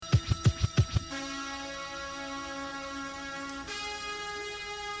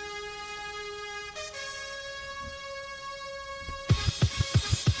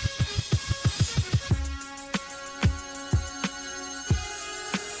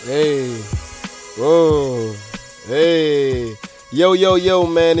Hey, whoa, hey, yo,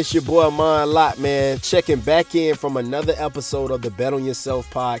 man, it's your boy Mon Lot, man, checking back in from another episode of the Bet on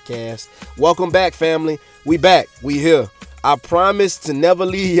Yourself podcast. Welcome back, family. We back, we here. I promise to never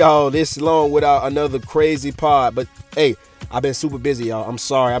leave y'all this long without another crazy pod, but hey, I've been super busy, y'all. I'm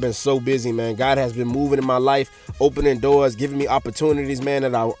sorry. I've been so busy, man. God has been moving in my life, opening doors, giving me opportunities, man,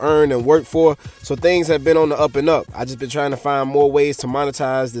 that I'll earn and work for. So things have been on the up and up. I just been trying to find more ways to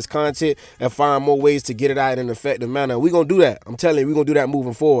monetize this content and find more ways to get it out in an effective manner. We're going to do that. I'm telling you, we're going to do that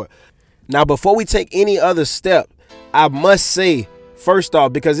moving forward. Now, before we take any other step, I must say, first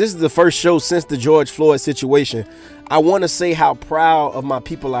off, because this is the first show since the George Floyd situation, I want to say how proud of my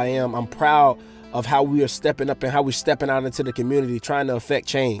people I am. I'm proud of how we are stepping up and how we're stepping out into the community trying to affect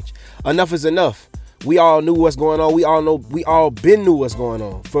change. Enough is enough. We all knew what's going on. We all been knew what's going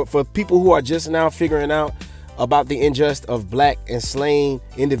on. For people who are just now figuring out about the injustice of black and slain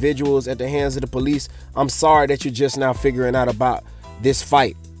individuals at the hands of the police, I'm sorry that you're just now figuring out about this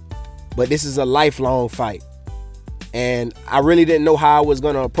fight. But this is a lifelong fight. And I really didn't know how I was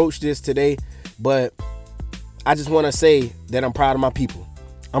going to approach this today, but I just want to say that I'm proud of my people.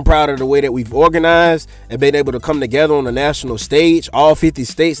 I'm proud of the way that we've organized and been able to come together on the national stage. All 50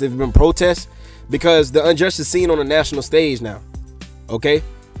 states, they've been protests because the unjust is seen on the national stage now. Okay?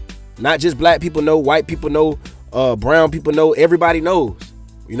 Not just black people know, white people know, brown people know, everybody knows.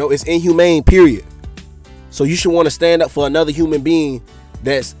 You know, it's inhumane, period. So you should want to stand up for another human being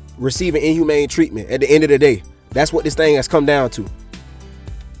that's receiving inhumane treatment at the end of the day. That's what this thing has come down to.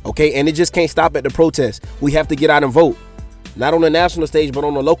 Okay? And it just can't stop at the protest. We have to get out and vote. Not on the national stage, but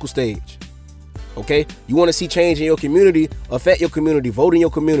on the local stage. Okay? You want to see change in your community, affect your community, vote in your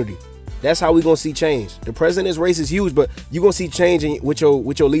community. That's how we're going to see change. The president's race is huge, but you're going to see change with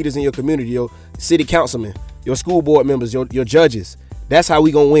your leaders in your community, your city councilmen, your school board members, your judges. That's how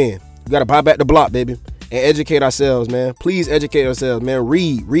we going to win. You got to buy back the block, baby, and educate ourselves, man. Please educate ourselves, man.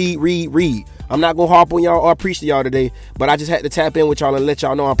 Read. I'm not going to harp on y'all or preach to y'all today, but I just had to tap in with y'all and let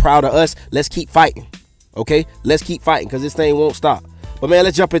y'all know I'm proud of us. Let's keep fighting. Okay, let's keep fighting because this thing won't stop. But man,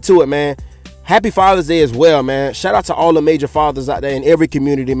 let's jump into it, man. Happy Father's Day as well, man. Shout out to all the major fathers out there in every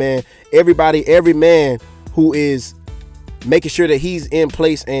community, man. Everybody, every man who is making sure that he's in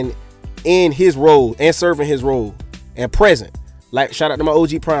place and in his role and serving his role and present. Like, shout out to my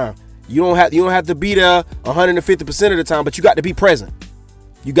OG Prime. You don't have to be there 150% of the time, but you got to be present.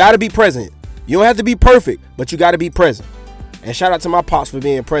 You got to be present. You don't have to be perfect, but you got to be present. And shout out to my pops for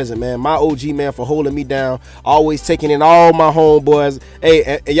being present, man. My OG, man, for holding me down. Always taking in all my homeboys.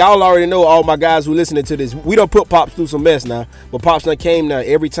 Hey, and y'all already know all my guys who listening to this. We don't put Pops through some mess now. But Pops done came now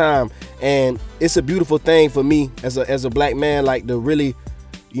every time. And it's a beautiful thing for me as a black man, like to really,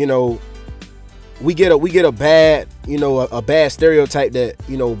 you know, we get a bad, you know, a bad stereotype that,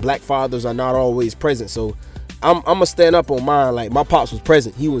 you know, black fathers are not always present. So I'm going to stand up on mine. Like, my pops was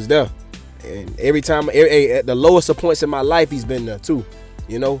present. He was there. And every time, at the lowest of points in my life, he's been there too.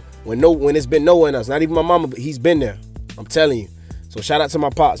 You know, when it's been no one else, not even my mama, but he's been there. I'm telling you. So shout out to my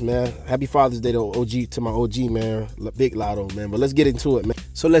pops, man. Happy Father's Day to my OG, man. Big Lotto, man. But let's get into it, man.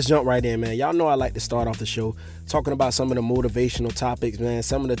 So let's jump right in, man. Y'all know I like to start off the show talking about some of the motivational topics, man.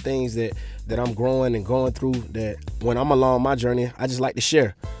 Some of the things that I'm growing and going through that when I'm along my journey, I just like to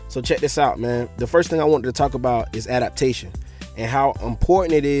share. So check this out, man. The first thing I wanted to talk about is adaptation. And how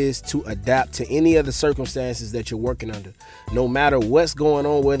important it is to adapt to any of the circumstances that you're working under. No matter what's going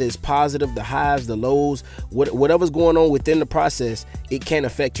on, whether it's positive, the highs, the lows, whatever's going on within the process, it can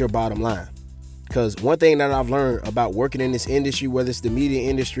affect your bottom line. Because one thing that I've learned about working in this industry, whether it's the media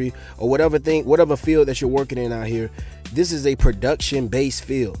industry or whatever field that you're working in out here, this is a production-based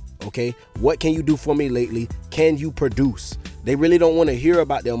field, okay? What can you do for me lately? Can you produce? They really don't want to hear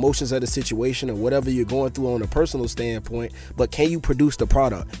about the emotions of the situation or whatever you're going through on a personal standpoint, but can you produce the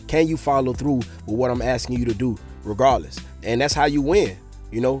product? Can you follow through with what I'm asking you to do regardless? And that's how you win.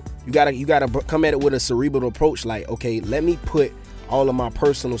 You know, you gotta come at it with a cerebral approach. Like, okay, let me put all of my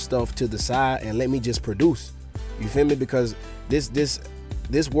personal stuff to the side and let me just produce. You feel me? Because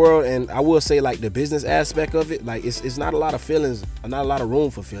this world, and I will say like the business aspect of it, like it's not a lot of feelings, not a lot of room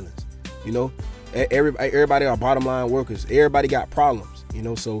for feelings, you know? Everybody are bottom line workers. Everybody got problems, you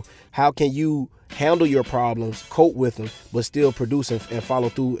know. So how can you handle your problems, cope with them, but still produce and follow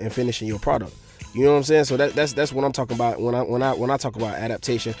through and finishing your product? You know what I'm saying? So that's what I'm talking about when I talk about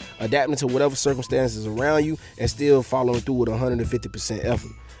adaptation, adapting to whatever circumstances around you and still following through with 150%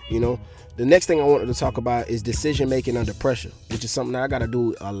 effort. You know. The next thing I wanted to talk about is decision making under pressure, which is something that I got to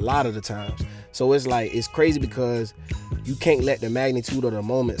do a lot of the times. So it's crazy because you can't let the magnitude of the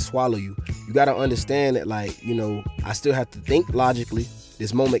moment swallow you. You got to understand that, like, you know, I still have to think logically.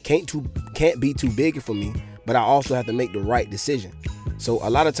 This moment can't be too big for me, but I also have to make the right decision. So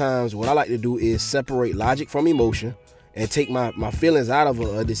a lot of times what I like to do is separate logic from emotion and take my feelings out of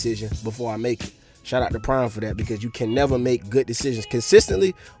a decision before I make it. Shout out to Prime for that, because you can never make good decisions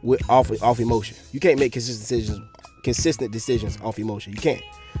consistently off emotion. You can't make consistent decisions off emotion. You can't.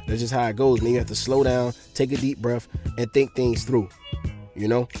 That's just how it goes. Man, you have to slow down, take a deep breath, and think things through.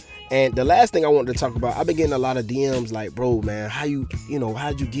 And the last thing I wanted to talk about, I've been getting a lot of DMs like, bro, man, how'd you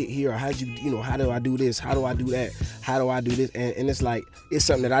get here? Or how do I do this? How do I do that? How do I do this? And it's like, it's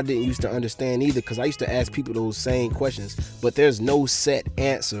something that I didn't used to understand either, because I used to ask people those same questions, but there's no set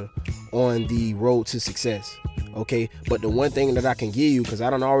answer on the road to success. Okay, but the one thing that I can give you, because I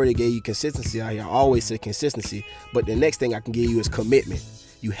don't already gave you consistency out here, I always say consistency, but the next thing I can give you is commitment.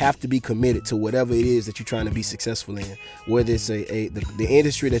 You have to be committed to whatever it is that you're trying to be successful in, whether it's the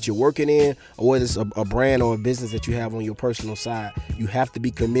industry that you're working in, or whether it's a brand or a business that you have on your personal side. You have to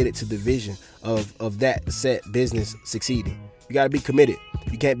be committed to the vision of that set business succeeding. You got to be committed.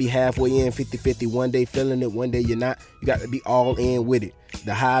 You can't be halfway in, 50-50, one day feeling it, one day you're not. You got to be all in with it.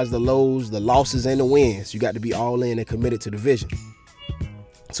 The highs, the lows, the losses, and the wins. You got to be all in and committed to the vision.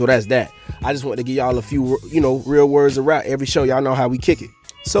 So that's that. I just want to give y'all a few, real words around every show. Y'all know how we kick it.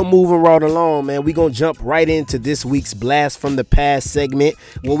 So moving right along, man, we gonna jump right into this week's Blast from the Past segment,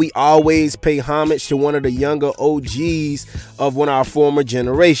 where we always pay homage to one of the younger OGs of one of our former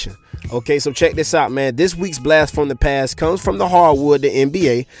generation. Okay, so check this out, man. This week's Blast from the Past comes from the hardwood, the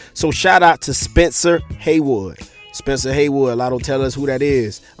NBA. So shout out to Spencer Haywood. Spencer Haywood, Lotto, tell us who that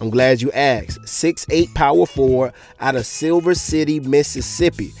is. I'm glad you asked. 6'8" power forward out of Silver City,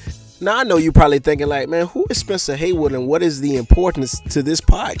 Mississippi. Now, I know you're probably thinking like, man, who is Spencer Haywood and what is the importance to this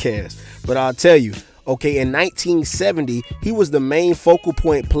podcast? But I'll tell you, okay, in 1970, he was the main focal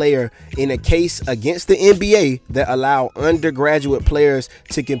point player in a case against the NBA that allowed undergraduate players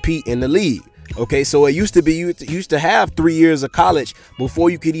to compete in the league. Okay, so it used to be, you used to have 3 years of college before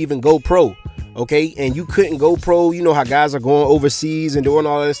you could even go pro. Okay, and you couldn't go pro. You know how guys are going overseas and doing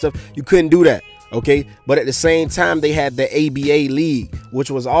all that stuff. You couldn't do that. Okay, but at the same time, they had the ABA League, which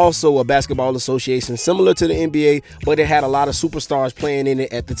was also a basketball association similar to the NBA, but it had a lot of superstars playing in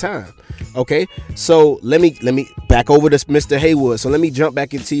it at the time. Okay, so let me back over to Mr. Haywood. So let me jump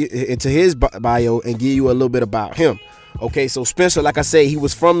back into his bio and give you a little bit about him. Okay, so Spencer, like I said, he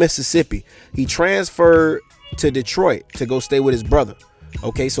was from Mississippi. He transferred to Detroit to go stay with his brother.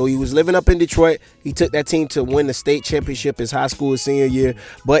 Okay, so he was living up in Detroit. He took that team to win the state championship his high school senior year,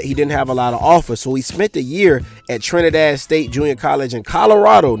 but he didn't have a lot of offers. So he spent a year at Trinidad State Junior College in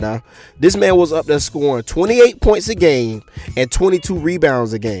Colorado. Now, this man was up there scoring 28 points a game and 22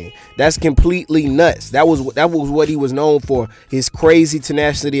 rebounds a game. That's completely nuts. That was what he was known for. His crazy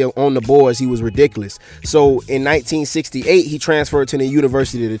tenacity on the boards. He was ridiculous. So in 1968, he transferred to the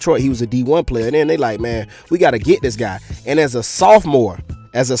University of Detroit. He was a D1 player. And then they like, man, we got to get this guy. And as a sophomore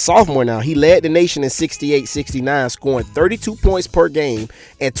now, he led the nation in 68-69, scoring 32 points per game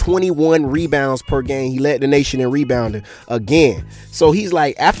and 21 rebounds per game. He led the nation in rebounding again. So he's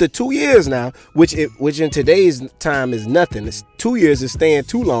like, after 2 years now, which in today's time is nothing. 2 years is staying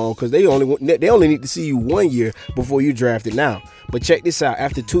too long, because they only need to see you 1 year before you drafted now. But check this out.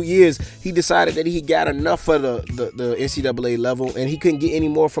 After 2 years, he decided that he got enough for the NCAA level, and he couldn't get any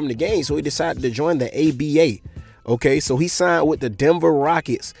more from the game. So he decided to join the ABA. Okay, so he signed with the Denver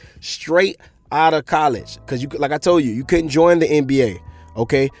Rockets straight out of college, because like I told you, you couldn't join the NBA.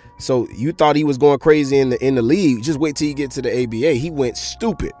 Okay, so you thought he was going crazy in the league. Just wait till you get to the ABA. He went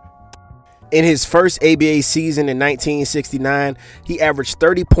stupid. In his first ABA season in 1969, he averaged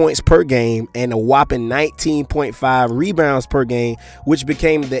 30 points per game and a whopping 19.5 rebounds per game, which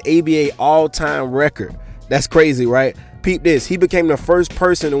became the ABA all-time record. That's crazy, right? Peep this. He became the first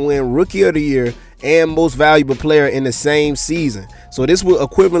person to win Rookie of the Year and Most Valuable Player in the same season. So this will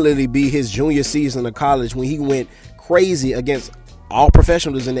equivalently be his junior season of college, when he went crazy against all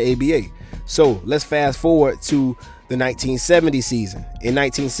professionals in the ABA. So let's fast forward to the 1970 season. In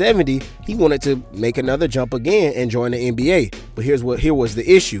 1970, he wanted to make another jump again and join the NBA. But here was the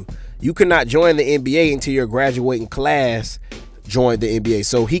issue. You could not join the NBA until your graduating class joined the NBA.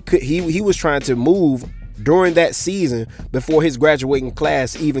 So he was trying to move during that season before his graduating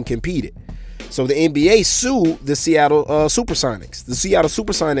class even competed. So the NBA sued the Seattle Supersonics. The Seattle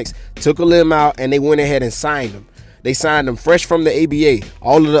Supersonics took a limb out and they went ahead and signed him. They signed him fresh from the ABA.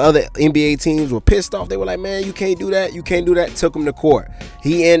 All of the other NBA teams were pissed off. They were like, man, you can't do that. You can't do that. Took him to court.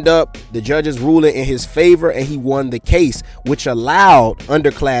 He ended up, the judges ruling in his favor, and he won the case, which allowed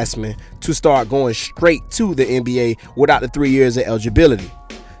underclassmen to start going straight to the NBA without the 3 years of eligibility.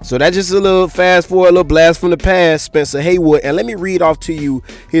 So that's just a little fast forward, a little blast from the past, Spencer Haywood. And let me read off to you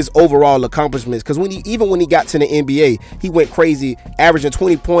his overall accomplishments. Because even when he got to the NBA, he went crazy, averaging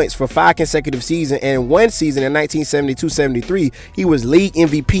 20 points for 5 consecutive seasons. And in one season in 1972-73, he was league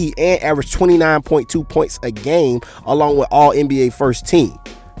MVP and averaged 29.2 points a game, along with all NBA first team.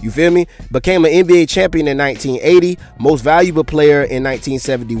 You feel me? Became an NBA champion in 1980, most valuable player in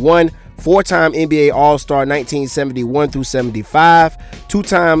 1971, four-time NBA All-Star 1971 through 75,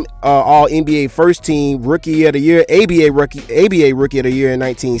 two-time All NBA First Team Rookie of the Year, ABA Rookie of the Year in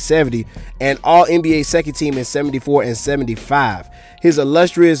 1970, and All NBA Second Team in 74 and 75. His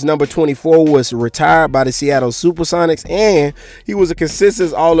illustrious number 24 was retired by the Seattle Supersonics, and he was a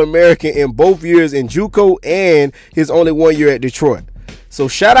consistent All-American in both years in JUCO and his only 1 year at Detroit. So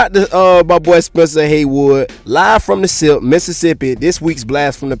shout out to my boy Spencer Haywood, live from the SIP, Mississippi. This week's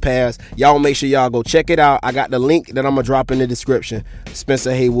Blast from the Past. Y'all make sure y'all go check it out. I got the link that I'm going to drop in the description.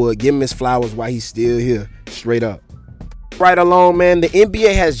 Spencer Haywood, give him his flowers while he's still here. Straight up. Right along, man. The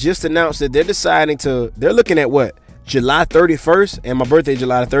NBA has just announced that they're looking at what? July 31st, and my birthday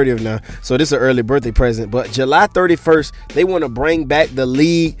July 30th now, so this is an early birthday present, but July 31st, they want to bring back the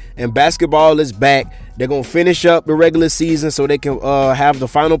league, and basketball is back. They're going to finish up the regular season so they can have the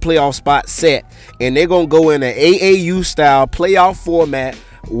final playoff spot set, and they're going to go in an AAU style playoff format,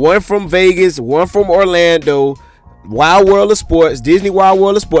 one from Vegas, one from Orlando, Wild World of Sports, Disney Wild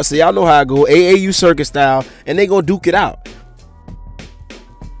World of Sports, so y'all know how I go, AAU circuit style, and they're going to duke it out.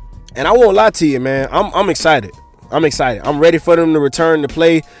 And I won't lie to you, man, I'm excited. I'm ready for them to return to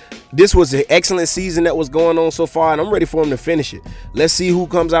play. This was an excellent season that was going on so far, and I'm ready for them to finish it. Let's see who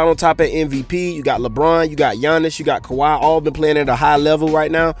comes out on top at MVP. You got LeBron, you got Giannis, you got Kawhi, all been playing at a high level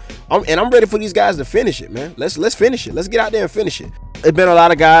right now. I'm ready for these guys to finish it, man. Let's finish it. Let's get out there and finish it. There's been a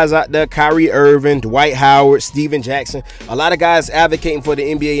lot of guys out there, Kyrie Irving, Dwight Howard, Steven Jackson, a lot of guys advocating for the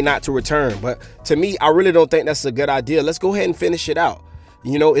NBA not to return. But to me, I really don't think that's a good idea. Let's go ahead and finish it out.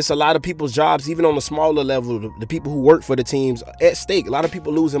 You know, it's a lot of people's jobs, even on a smaller level, the people who work for the teams at stake. A lot of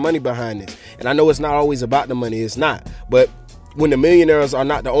people losing money behind this. And I know it's not always about the money. It's not. But when the millionaires are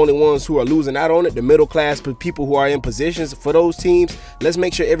not the only ones who are losing out on it, the middle class people who are in positions for those teams, let's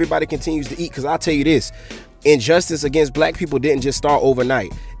make sure everybody continues to eat. Because I'll tell you this, injustice against black people didn't just start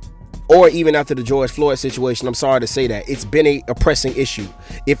overnight. Or even after the George Floyd situation. I'm sorry to say that. It's been a pressing issue.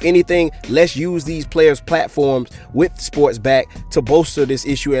 If anything, let's use these players' platforms with sports back to bolster this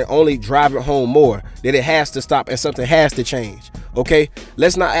issue and only drive it home more. That it has to stop and something has to change. Okay?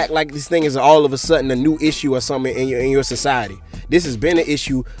 Let's not act like this thing is all of a sudden a new issue or something in your society. This has been an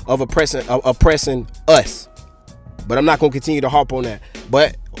issue of oppressing us. But I'm not going to continue to harp on that.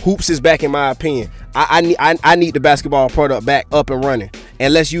 But hoops is back, in my opinion. I need the basketball product back up and running.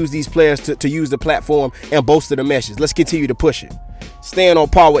 And let's use these players to use the platform and bolster the message. Let's continue to push it. Staying on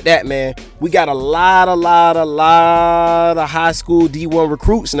par with that, man. We got a lot of high school D1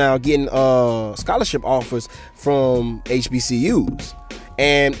 recruits now getting scholarship offers from HBCUs.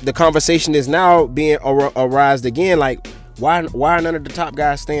 And the conversation is now being arised again, like, why are none of the top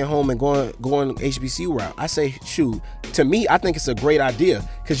guys staying home and going HBCU route? I say, shoot, to me, I think it's a great idea,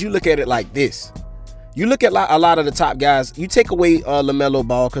 because you look at it like this. You look at a lot of the top guys. You take away LaMelo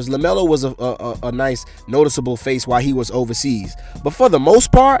Ball, because LaMelo was a nice, noticeable face while he was overseas. But for the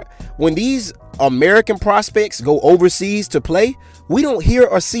most part, when these American prospects go overseas to play, we don't hear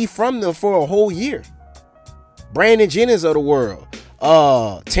or see from them for a whole year. Brandon Jennings of the world,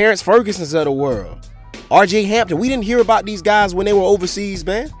 Terrence Ferguson's of the world, RJ Hampton. We didn't hear about these guys when they were overseas,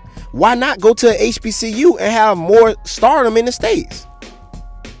 man. Why not go to a HBCU and have more stardom in the States?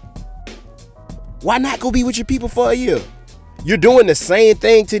 Why not go be with your people for a year? You're doing the same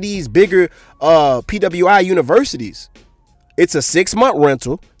thing to these bigger PWI universities. It's a 6-month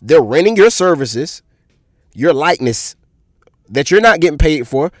rental. They're renting your services, your likeness that you're not getting paid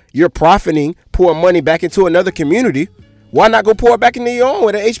for. You're profiting, pouring money back into another community. Why not go pour it back into your own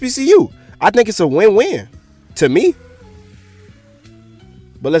with an HBCU? I think it's a win-win to me.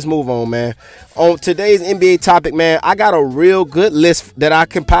 But let's move on, man. On today's NBA topic, man, I got a real good list that I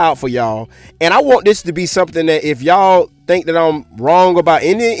compiled for y'all. And I want this to be something that if y'all think that I'm wrong about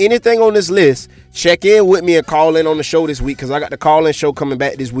anything on this list, check in with me and call in on the show this week, because I got the call-in show coming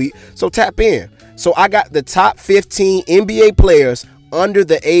back this week. So tap in. So I got the top 15 NBA players under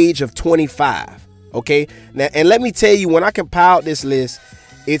the age of 25. Okay? Now, and let me tell you, when I compiled this list,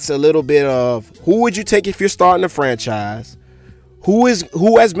 it's a little bit of who would you take if you're starting a franchise? Who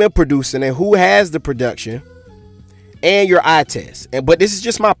has been producing and who has the production, and your eye test. But this is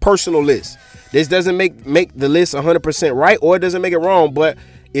just my personal list. This doesn't make the list 100% right, or it doesn't make it wrong. But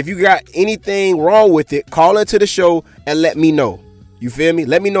if you got anything wrong with it, call into the show and let me know. You feel me?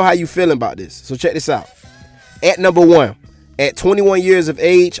 Let me know how you feeling about this. So check this out. At number 1, at 21 years of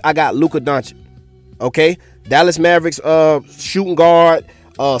age, I got Luka Doncic. Okay? Dallas Mavericks shooting guard,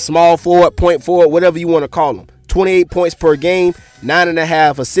 small forward, point forward, whatever you want to call him. 28 points per game,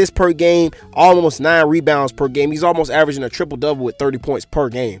 9.5 assists per game, almost 9 rebounds per game. He's almost averaging a triple-double with 30 points per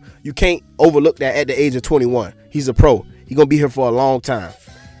game. You can't overlook that at the age of 21. He's a pro. He's going to be here for a long time.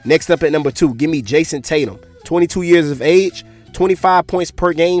 Next up at number 2, give me Jason Tatum. 22 years of age, 25 points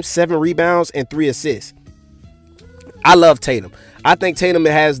per game, 7 rebounds, and 3 assists. I love Tatum. I think Tatum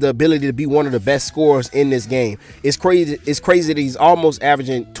has the ability to be one of the best scorers in this game. It's crazy that he's almost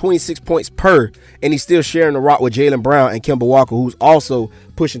averaging 26 points per, and he's still sharing the rock with Jaylen Brown and Kemba Walker, who's also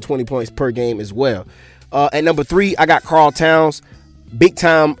pushing 20 points per game as well. At number 3, I got Karl Towns. Big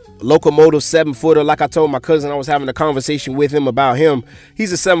time locomotive 7-footer. Like I told my cousin, I was having a conversation with him about him.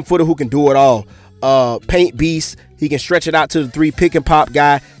 He's a 7-footer who can do it all. Paint beast. He can stretch it out to the 3, pick and pop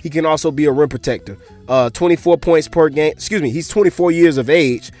guy. He can also be a rim protector. 24 points per game. Excuse me. He's 24 years of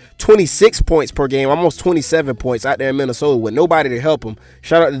age. 26 points per game. Almost 27 points out there in Minnesota with nobody to help him.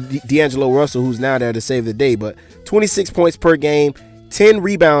 Shout out to D'Angelo Russell, who's now there to save the day. But 26 points per game, 10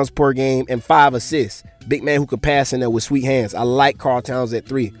 rebounds per game, and 5 assists. Big man who can pass in there with sweet hands. I like Karl Towns at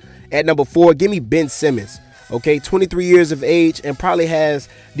 3. At number 4, give me Ben Simmons. Okay, 23 years of age and probably has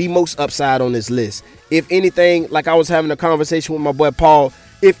the most upside on this list. If anything, like I was having a conversation with my boy Paul,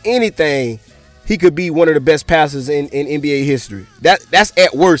 if anything, he could be one of the best passers in NBA history. That's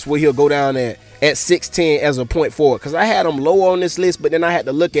at worst where he'll go down at 6'10" as a point forward. Because I had him low on this list, but then I had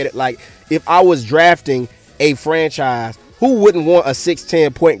to look at it like if I was drafting a franchise, who wouldn't want a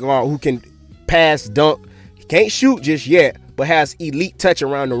 6'10" point guard who can pass, dunk, he can't shoot just yet, but has elite touch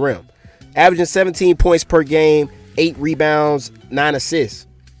around the rim. Averaging 17 points per game, 8 rebounds, 9 assists.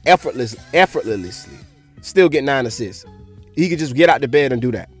 Effortlessly. Still get 9 assists. He could just get out the bed and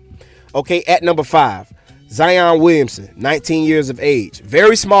do that. Okay, at number 5, Zion Williamson, 19 years of age.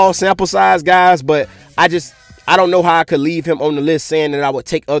 Very small sample size, guys, but I don't know how I could leave him on the list saying that I would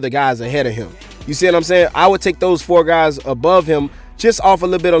take other guys ahead of him. You see what I'm saying? I would take those 4 guys above him just off a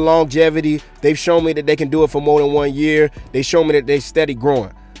little bit of longevity. They've shown me that they can do it for more than 1 year. They show me that they're steady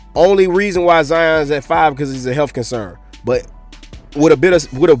growing. Only reason why Zion's at 5 because he's a health concern. But with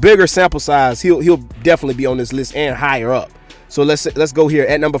a bigger sample size, he'll definitely be on this list and higher up. So let's go here.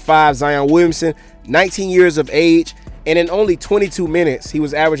 At number 5, Zion Williamson, 19 years of age, and in only 22 minutes, he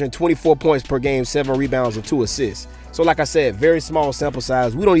was averaging 24 points per game, 7 rebounds, and 2 assists. So like I said, very small sample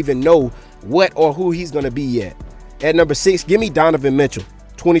size. We don't even know what or who he's going to be yet. At number 6, give me Donovan Mitchell,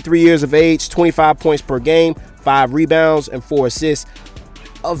 23 years of age, 25 points per game, 5 rebounds, and 4 assists.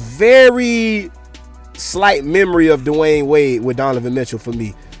 A very slight memory of Dwayne Wade with Donovan Mitchell for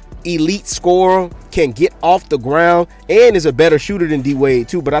me. Elite scorer, can get off the ground, and is a better shooter than D Wade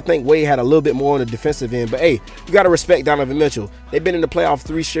too, but I think Wade had a little bit more on the defensive end. But hey, you got to respect Donovan Mitchell. They've been in the playoff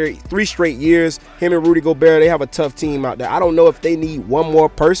three straight years. Him and Rudy Gobert, they have a tough team out there. I don't know if they need one more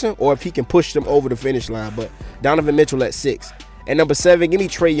person or if he can push them over the finish line, but Donovan Mitchell at 6. At number 7, give me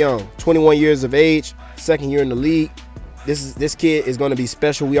Trae Young, 21 years of age, second year in the league. This kid is going to be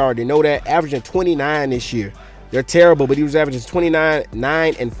special. We already know that. Averaging 29 this year. They're terrible, but he was averaging 29,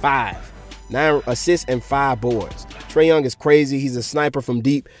 9, and 5. 9 assists and 5 boards. Trae Young is crazy. He's a sniper from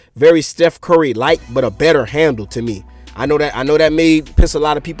deep. Very Steph Curry-like, but a better handle to me. I know that may piss a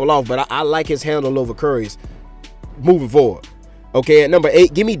lot of people off, but I like his handle over Curry's moving forward. Okay, at number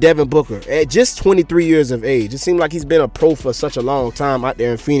 8, give me Devin Booker. At just 23 years of age. It seems like he's been a pro for such a long time out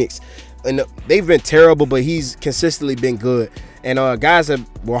there in Phoenix. And they've been terrible, but he's consistently been good. And guys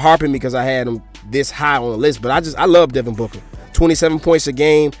were harping because I had him this high on the list, but I love Devin Booker. 27 points a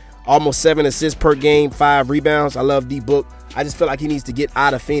game, almost 7 assists per game, 5 rebounds. I love D-Book. I just feel like he needs to get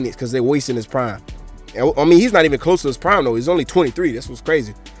out of Phoenix because they're wasting his prime. I mean, he's not even close to his prime, though. He's only 23. This was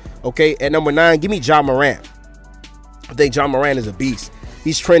crazy. Okay, at number 9, give me Ja Morant. I think Ja Morant is a beast.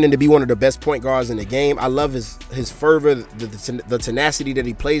 He's trending to be one of the best point guards in the game. I love his fervor, the tenacity that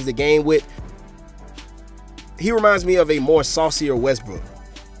he plays the game with. He reminds me of a more saucier Westbrook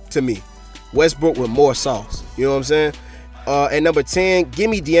to me. Westbrook with more sauce. You know what I'm saying? At number 10, give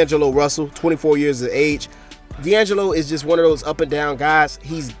me D'Angelo Russell, 24 years of age. D'Angelo is just one of those up and down guys.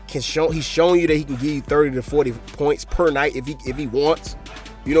 He's shown you that he can give you 30 to 40 points per night if he wants.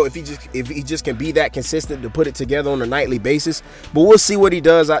 You know, if he just can be that consistent to put it together on a nightly basis. But we'll see what he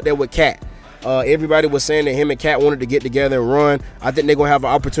does out there with Cat. Everybody was saying that him and Cat wanted to get together and run. I think they're going to have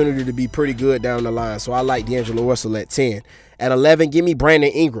an opportunity to be pretty good down the line. So I like D'Angelo Russell at 10. At 11, give me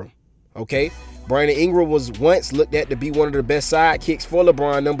Brandon Ingram. Okay? Brandon Ingram was once looked at to be one of the best sidekicks for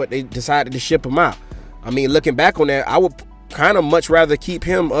LeBron, but they decided to ship him out. I mean, looking back on that, I would kind of much rather keep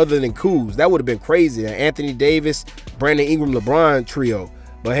him other than Kuz. That would have been crazy. Anthony Davis, Brandon Ingram, LeBron trio.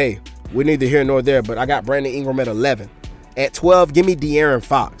 But hey, we're neither here nor there. But I got Brandon Ingram at 11. At 12, give me De'Aaron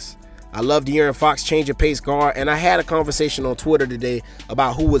Fox. I love De'Aaron Fox, change of pace guard. And I had a conversation on Twitter today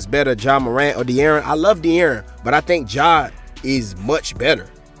about who was better, Ja Morant or De'Aaron. I love De'Aaron, but I think Ja is much better.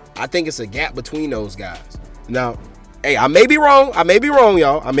 I think it's a gap between those guys. Now, hey, I may be wrong,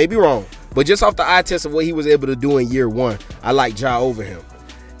 y'all. I may be wrong. But just off the eye test of what he was able to do in year one, I like Ja over him.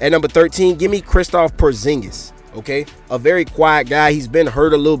 At number 13, give me Kristaps Porzingis. Okay, a very quiet guy. He's been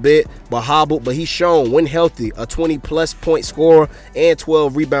hurt a little bit, but hobbled. But he's shown, when healthy, a 20-plus point scorer and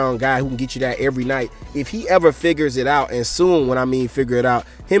 12 rebound guy who can get you that every night. If he ever figures it out, and soon, when I mean figure it out,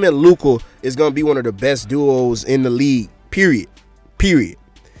 him and Luka is going to be one of the best duos in the league. Period.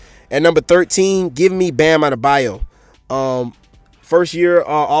 At number 13, give me Bam Adebayo. First year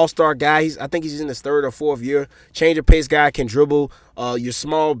all-star guy. I think he's in his third or fourth year. Change of pace guy, can dribble. You're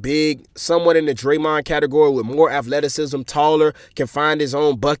small, big, somewhat in the Draymond category with more athleticism, taller, can find his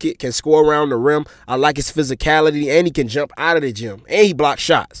own bucket, can score around the rim. I like his physicality, and he can jump out of the gym, and he blocks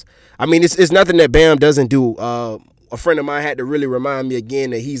shots. I mean, it's nothing that Bam doesn't do. A friend of mine had to really remind me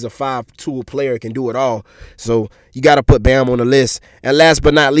again that he's a 5'2" player, can do it all. So you got to put Bam on the list. And last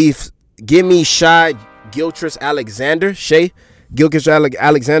but not least, give me Shai Gilgeous-Alexander,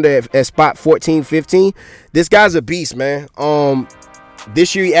 at spot 14, 15. This guy's a beast, man.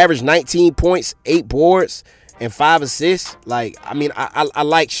 This year he averaged 19 points, 8 boards, and 5 assists. Like, I mean, I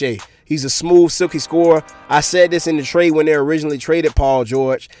like Shai. He's a smooth, silky scorer. I said this in the trade when they originally traded Paul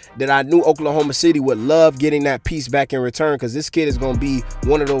George, that I knew Oklahoma City would love getting that piece back in return, because this kid is going to be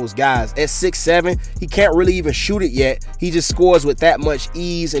one of those guys. At 6'7", he can't really even shoot it yet. He just scores with that much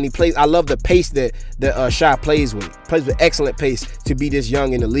ease, and he plays. I love the pace that Shai plays with. He plays with excellent pace to be this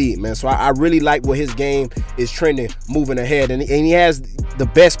young in the league, man. So I really like where his game is trending, moving ahead. And he has the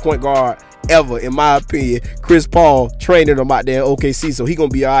best point guard ever, in my opinion. Chris Paul training him out there in OKC, so he gonna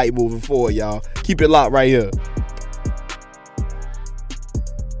be all right moving forward, y'all. Keep it locked right here.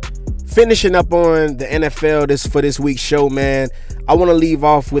 Finishing up on the NFL for this week's show, man, I want to leave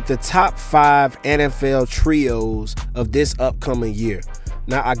off with the top 5 NFL trios of this upcoming year.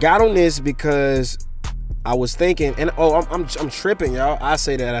 Now, I got on this because I was thinking, and I'm tripping, y'all. I'll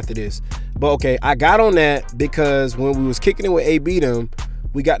say that after this. But okay, I got on that because when we was kicking it with AB them,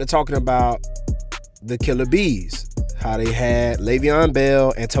 we got to talking about the Killer Bees, how they had Le'Veon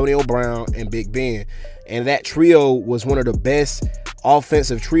Bell, Antonio Brown, and Big Ben. And that trio was one of the best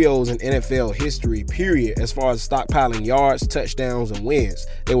offensive trios in NFL history, period, as far as stockpiling yards, touchdowns, and wins.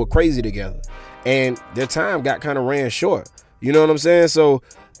 They were crazy together. And their time got kind of ran short. You know what I'm saying? So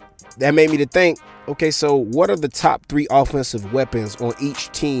that made me to think, okay, so what are the top 3 offensive weapons on each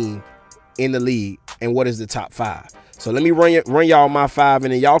team in the league, and what is the top 5? So let me run y'all my 5,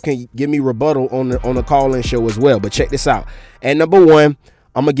 and then y'all can give me rebuttal on the call-in show as well. But check this out. At number 1,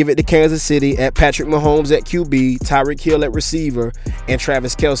 I'm going to give it to Kansas City at Patrick Mahomes at QB, Tyreek Hill at receiver, and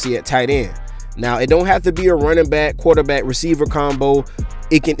Travis Kelce at tight end. Now, it don't have to be a running back, quarterback, receiver combo.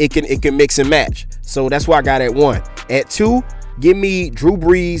 It can mix and match. So that's why I got at 1. At 2, give me Drew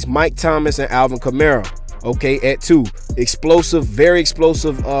Brees, Mike Thomas, and Alvin Kamara. Okay, at 2, explosive, very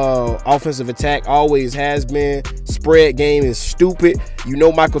explosive offensive attack, always has been. Spread game is stupid. You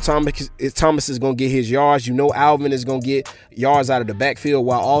know Michael Thomas is going to get his yards. You know Alvin is going to get yards out of the backfield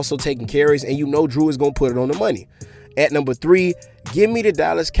while also taking carries. And you know Drew is going to put it on the money. At number 3, give me the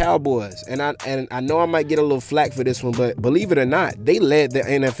Dallas Cowboys. And I know I might get a little flack for this one, but believe it or not, they led the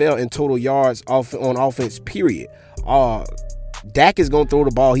NFL in total yards on offense, period. Dak is going to throw the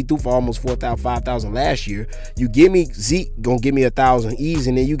ball. He threw for almost 5,000 last year. You give me Zeke, going to give me 1,000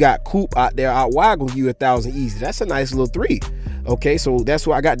 easy. And then you got Coop out there out wide, going to give you 1,000 easy. That's a nice little 3. Okay, so that's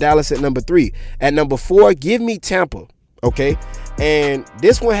why I got Dallas at number 3. At number 4, give me Tampa. Okay, and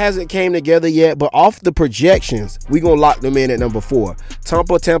this one hasn't came together yet, but off the projections, we're going to lock them in at number 4.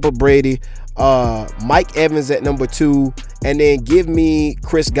 Tampa Brady, Mike Evans at number 2, and then give me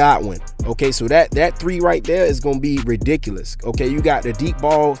Chris Godwin. Okay, so that 3 right there is going to be ridiculous. Okay, you got the deep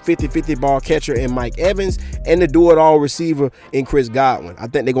ball, 50-50 ball catcher in Mike Evans, and the do-it-all receiver in Chris Godwin. I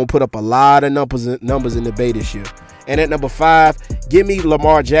think they're going to put up a lot of numbers in the Bay this year. And at number 5, give me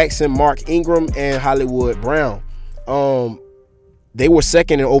Lamar Jackson, Mark Ingram, and Hollywood Brown. They were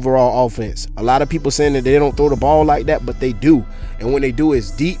second in overall offense. A lot of people saying that they don't throw the ball like that, but they do. And when they do,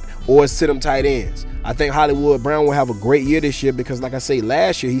 it's deep or it's to them tight ends. I think Hollywood Brown will have a great year this year because, like I say,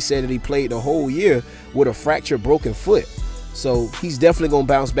 last year he said that he played the whole year with a fractured broken foot. So he's definitely going to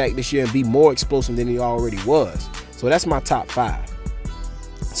bounce back this year and be more explosive than he already was. So that's my top 5.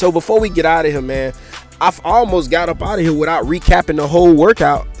 So before we get out of here, man, I've almost got up out of here without recapping the whole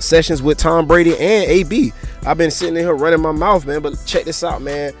workout sessions with Tom Brady and AB. I've been sitting in here running my mouth, man, but check this out,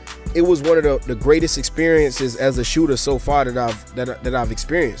 man. It was one of the greatest experiences as a shooter so far that I've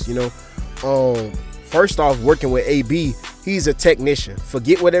experienced, you know. First off, working with AB, he's a technician.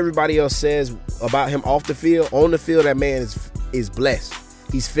 Forget what everybody else says about him off the field. On the field, that man is blessed.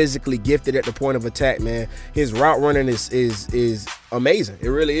 He's physically gifted at the point of attack, man. His route running is amazing. It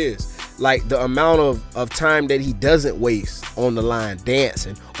really is. Like, the amount of time that he doesn't waste on the line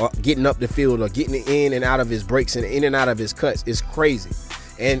dancing or getting up the field or getting in and out of his breaks and in and out of his cuts is crazy.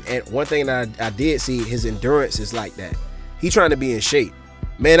 And one thing that I did see, his endurance is like that. He trying to be in shape.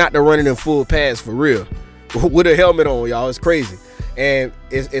 Man, out there running in full pads for real with a helmet on, y'all. It's crazy. And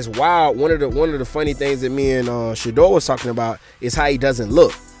it's wild. One of the funny things that me and Shador was talking about is how he doesn't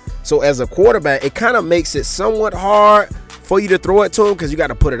look. So as a quarterback, it kind of makes it somewhat hard for you to throw it to him because you got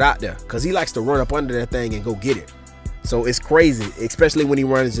to put it out there because he likes to run up under that thing and go get it. So it's crazy, especially when he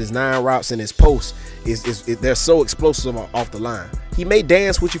runs his 9 routes and his posts. They're so explosive off the line. He may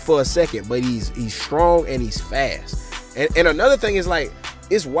dance with you for a second, but he's strong and he's fast. And another thing is, like,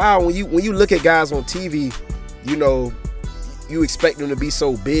 it's wild when you look at guys on TV, you know, you expect him to be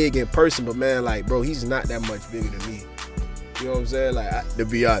so big in person, but man, like, bro, he's not that much bigger than me. You know what I'm saying? Like, to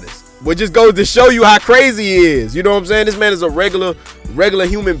be honest. But just goes to show you how crazy he is. You know what I'm saying? This man is a regular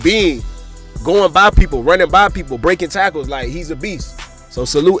human being, going by people, running by people, breaking tackles. Like, he's a beast. So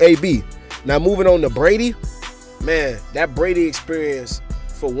salute AB. Now moving on to Brady, man, that Brady experience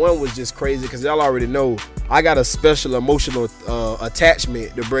for one was just crazy because y'all already know I got a special emotional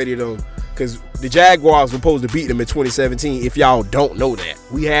attachment to Brady though, because the Jaguars were supposed to beat them in 2017. If y'all don't know that,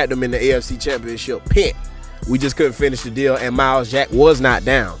 we had them in the AFC Championship pit. We just couldn't finish the deal, and Miles Jack was not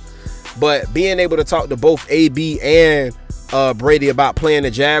down. But being able to talk to both AB and Brady about playing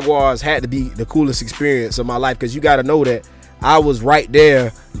the Jaguars had to be the coolest experience of my life, because you got to know that I was right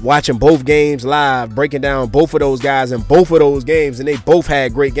there watching both games live, breaking down both of those guys in both of those games, and they both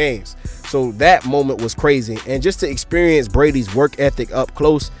had great games. So that moment was crazy. And just to experience Brady's work ethic up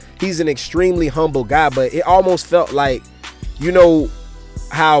close, he's an extremely humble guy, but it almost felt like, you know,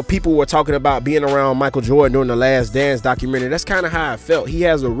 how people were talking about being around Michael Jordan during the Last Dance documentary. That's kind of how I felt. He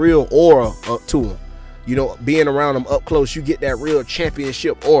has a real aura up to him. You know, being around him up close, you get that real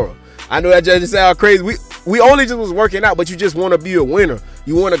championship aura. I know that just sounds crazy. We only just was working out, but you just want to be a winner.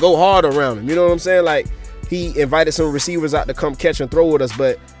 You want to go hard around him. You know what I'm saying? Like, he invited some receivers out to come catch and throw with us,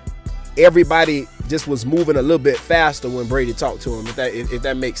 but everybody just was moving a little bit faster when Brady talked to him, if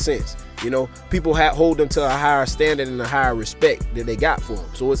that makes sense. You know, people hold him to a higher standard and a higher respect that they got for him.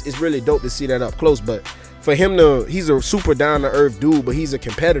 So it's really dope to see that up close. But for him he's a super down-to-earth dude, but he's a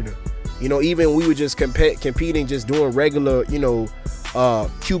competitor. You know, even we were just competing, just doing regular, you know,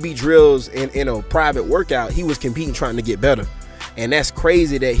 QB drills in a private workout. He was competing, trying to get better. And that's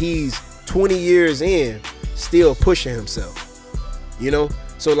crazy that he's 20 years in still pushing himself, you know?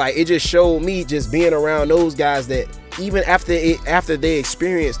 So, like, it just showed me, just being around those guys, that even after they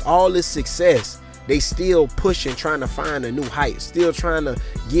experienced all this success, they still pushing, trying to find a new height, still trying to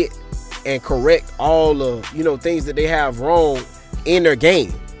get and correct all the, you know, things that they have wrong in their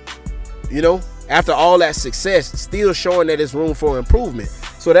game. You know, after all that success, still showing that there's room for improvement.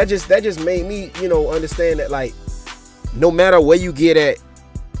 So that just made me, you know, understand that, like, no matter where you get at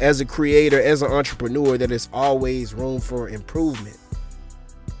as a creator, as an entrepreneur, that there's always room for improvement.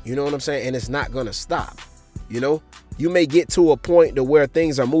 You know what I'm saying? And it's not gonna stop. You know, you may get to a point to where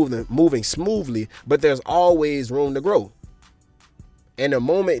things are moving smoothly, but there's always room to grow. And the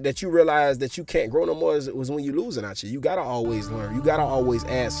moment that you realize that you can't grow no more was when you losing out here. You gotta always learn. You gotta always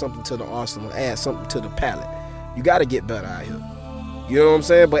add something to the arsenal, add something to the palette. You gotta get better out here. You know what I'm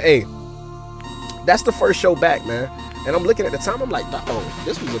saying? But hey, that's the first show back, man. And I'm looking at the time, I'm like, oh,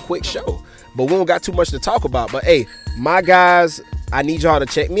 this was a quick show. But we don't got too much to talk about. But hey, my guys, I need y'all to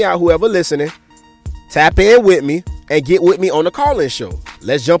check me out, whoever listening. Tap in with me and get with me on the call-in show.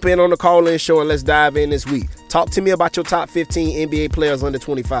 Let's jump in on the call-in show and let's dive in this week. Talk to me about your top 15 NBA players under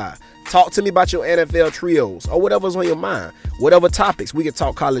 25. Talk to me about your NFL trios or whatever's on your mind. Whatever topics. We can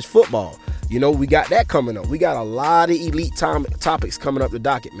talk college football. You know, we got that coming up. We got a lot of elite topics coming up the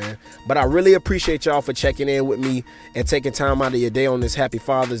docket, man. But I really appreciate y'all for checking in with me and taking time out of your day on this happy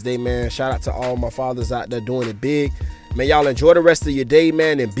Father's Day, man. Shout out to all my fathers out there doing it big. Man, y'all enjoy the rest of your day,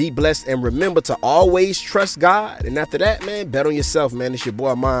 man, and be blessed. And remember to always trust God. And after that, man, bet on yourself, man. It's your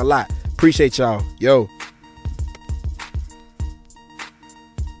boy, Mind Lot. Appreciate y'all. Yo.